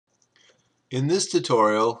In this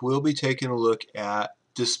tutorial, we'll be taking a look at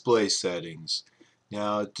display settings.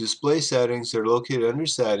 Now, display settings are located under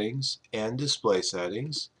Settings and Display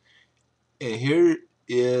Settings. And here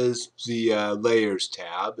is the Layers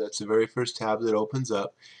tab. That's the very first tab that opens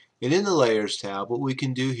up. And in the Layers tab, what we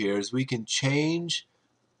can do here is we can change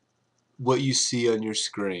what you see on your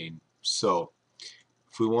screen. So,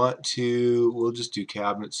 if we want to, we'll just do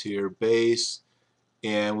cabinets here, base,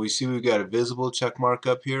 and we see we've got a visible check mark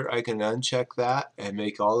up here. I can uncheck that and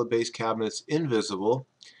make all the base cabinets invisible.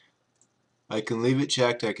 I can leave it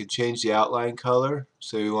checked. I can change the outline color.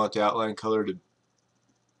 So we want the outline color to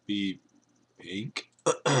be pink.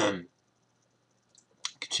 Can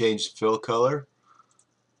change the fill color.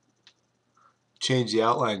 Change the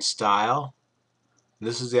outline style.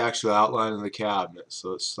 This is the actual outline of the cabinet. So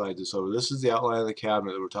let's slide this over. This is the outline of the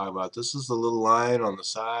cabinet that we're talking about. This is the little line on the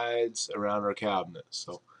sides around our cabinet.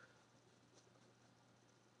 So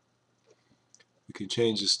you can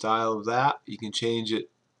change the style of that. You can change it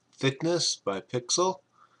thickness by pixel.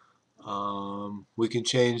 We can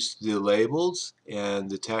change the labels and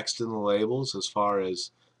the text in the labels as far as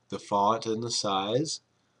the font and the size.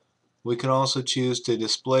 We can also choose to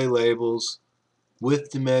display labels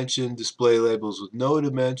with dimension, display labels with no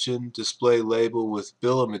dimension, display label with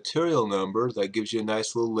bill of material number. That gives you a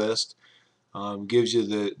nice little list. Gives you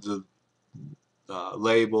the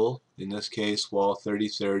label, in this case wall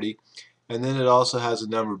 3030, and then it also has a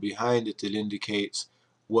number behind it that indicates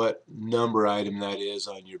what number item that is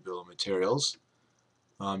on your bill of materials.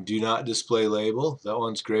 Do not display label. That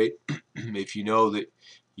one's great. If you know that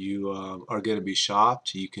you are going to be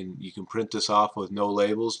shopped, you can print this off with no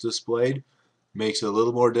labels displayed. Makes it a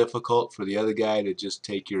little more difficult for the other guy to just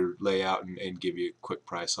take your layout and give you a quick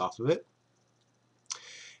price off of it.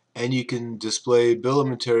 And you can display bill of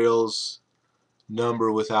materials number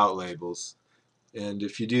without labels. And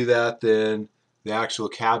if you do that, then the actual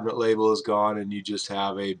cabinet label is gone and you just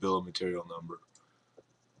have a bill of material number.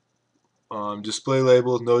 Display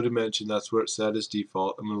label with no dimension, that's where it's set as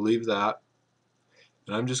default. I'm going to leave that.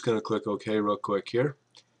 And I'm just going to click OK real quick here.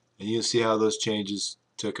 And you'll see how those changes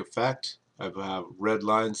took effect. I have red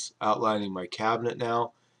lines outlining my cabinet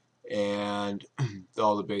now, and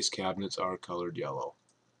all the base cabinets are colored yellow.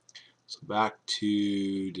 So back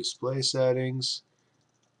to display settings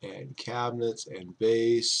and cabinets and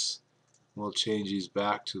base. We'll change these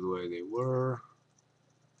back to the way they were.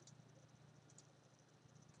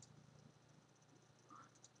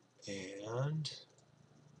 And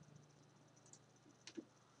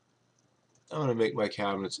I'm going to make my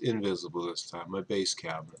cabinets invisible this time, my base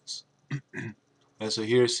cabinets. And so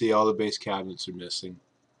here, see, all the base cabinets are missing.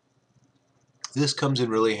 This comes in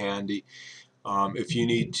really handy if you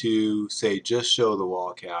need to, say, just show the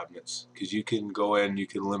wall cabinets, because you can go in, you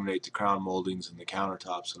can eliminate the crown moldings and the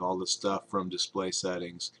countertops and all the stuff from display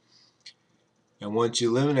settings. And once you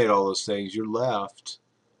eliminate all those things, you're left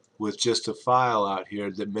with just a file out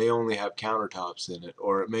here that may only have countertops in it,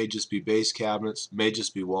 or it may just be base cabinets, may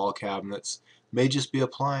just be wall cabinets, may just be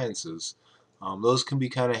appliances. Those can be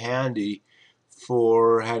kind of handy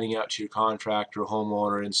for handing out to your contractor,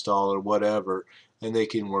 homeowner, installer, whatever, and they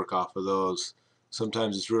can work off of those.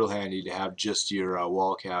 Sometimes it's real handy to have just your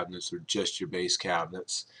wall cabinets or just your base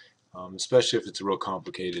cabinets, especially if it's a real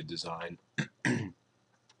complicated design. And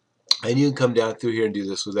you can come down through here and do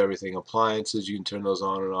this with everything. Appliances, you can turn those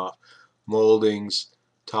on and off. Moldings,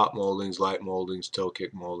 top moldings, light moldings, toe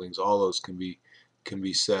kick moldings, all those can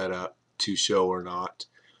be set up to show or not.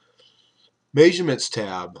 Measurements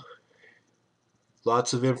tab.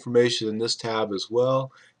 Lots of information in this tab as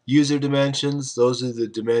well. User dimensions, those are the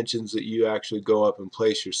dimensions that you actually go up and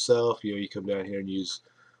place yourself. You come down here and use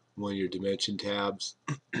one of your dimension tabs.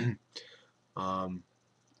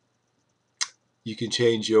 You can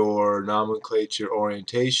change your nomenclature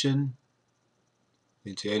orientation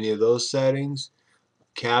into any of those settings.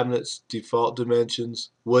 Cabinets, default dimensions,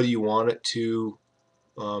 what do you want it to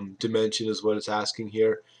dimension is what it's asking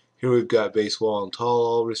here. Here we've got base, wall, and tall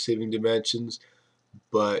all receiving dimensions,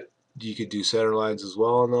 but you could do center lines as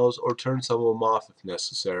well on those, or turn some of them off if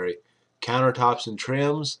necessary. Countertops and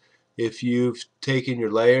trims, if you've taken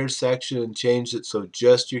your layers section and changed it so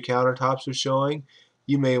just your countertops are showing,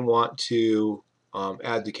 you may want to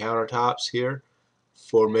add the countertops here.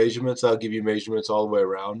 For measurements, I'll give you measurements all the way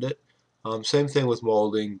around it. Same thing with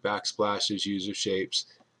molding, backsplashes, user shapes.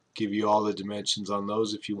 Give you all the dimensions on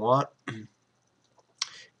those if you want.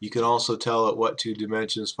 You can also tell it what to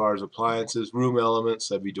dimension as far as appliances, room elements,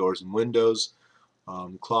 that'd be doors and windows,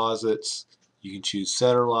 closets. You can choose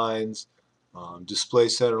center lines, display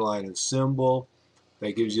center line and symbol.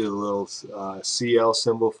 That gives you the little CL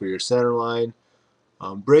symbol for your center line.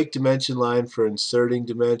 Break dimension line for inserting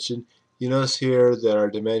dimension. You notice here that our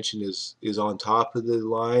dimension is on top of the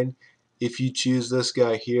line. If you choose this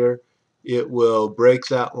guy here, it will break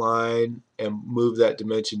that line and move that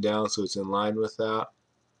dimension down so it's in line with that.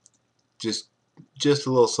 Just a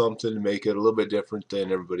little something to make it a little bit different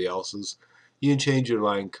than everybody else's. You can change your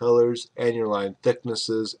line colors and your line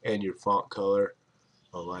thicknesses and your font color.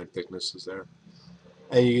 Oh, line thicknesses there.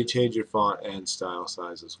 And you can change your font and style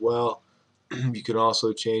size as well. You can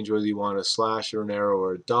also change whether you want a slash or an arrow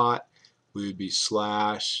or a dot. We would be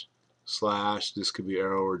slash, slash. This could be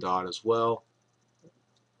arrow or dot as well.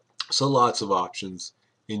 So lots of options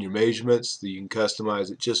in your measurements that you can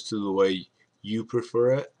customize it just to the way you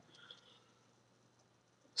prefer it.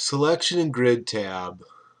 Selection and grid tab.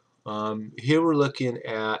 Here we're looking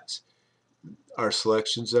at our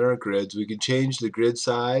selections and our grids. We can change the grid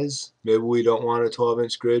size. Maybe we don't want a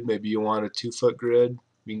 12-inch grid. Maybe you want a 2-foot grid.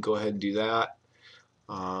 We can go ahead and do that.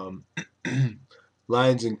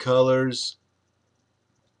 Lines and colors.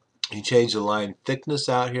 You change the line thickness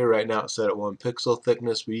out here. Right now it's set at 1 pixel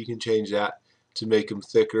thickness, but you can change that to make them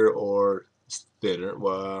thicker or thinner.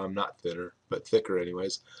 Well, not thinner, but thicker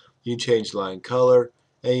anyways. You can change the line color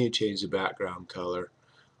and you can change the background color.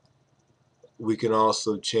 We can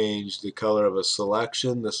also change the color of a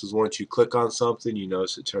selection. This is once you click on something, you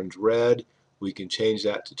notice it turns red. We can change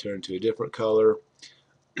that to turn to a different color.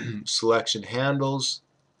 Selection handles.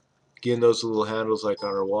 Again, those are little handles like on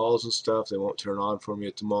our walls and stuff. They won't turn on for me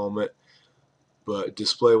at the moment. But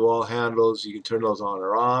display wall handles, you can turn those on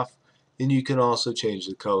or off. And you can also change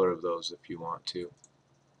the color of those if you want to.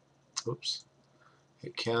 Oops.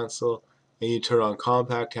 Hit cancel. And you turn on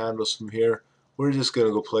compact handles from here. We're just going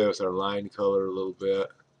to go play with our line color a little bit.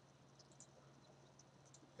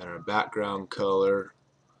 And our background color.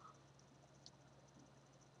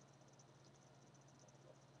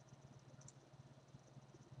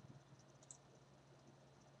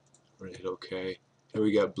 We're going to hit OK. Here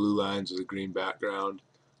we got blue lines with a green background.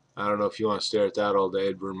 I don't know if you want to stare at that all day.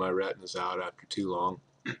 It'd burn my retinas out after too long.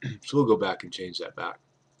 So we'll go back and change that back.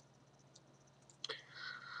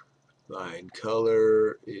 Line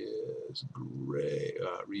color is gray.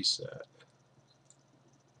 Reset.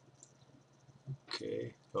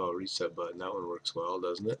 Okay. Oh, reset button. That one works well,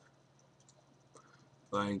 doesn't it?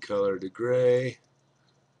 Line color to gray.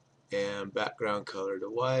 And background color to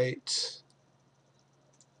white.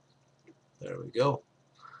 There we go.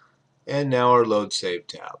 And now our load save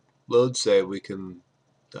tab. Load save, we can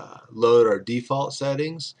load our default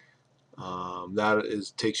settings.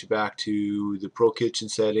 That takes you back to the ProKitchen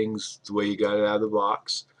settings, the way you got it out of the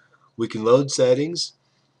box. We can load settings,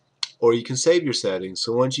 or you can save your settings.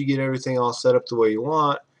 So once you get everything all set up the way you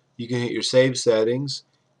want, you can hit your save settings,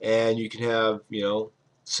 and you can have,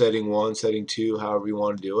 setting 1, setting 2, however you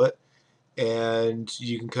want to do it, and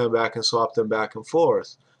you can come back and swap them back and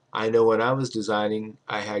forth. I know when I was designing,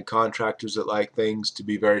 I had contractors that like things to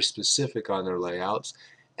be very specific on their layouts,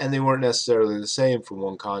 and they weren't necessarily the same from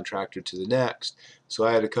one contractor to the next. So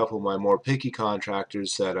I had a couple of my more picky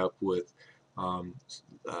contractors set up with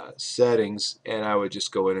settings, and I would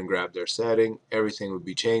just go in and grab their setting. Everything would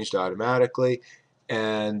be changed automatically,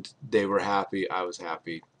 and they were happy. I was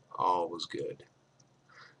happy. All was good.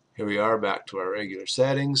 Here we are back to our regular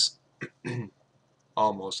settings.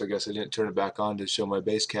 Almost. I guess I didn't turn it back on to show my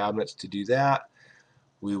base cabinets. To do that,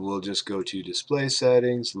 we will just go to display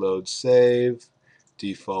settings, load save,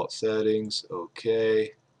 default settings,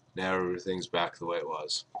 OK. Now everything's back the way it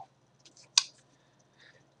was.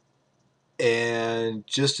 And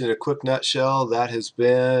just in a quick nutshell, that has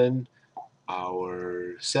been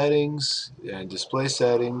our settings and display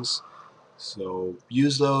settings. So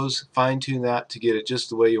use those, fine tune that to get it just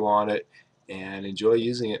the way you want it, and enjoy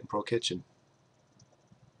using it in ProKitchen.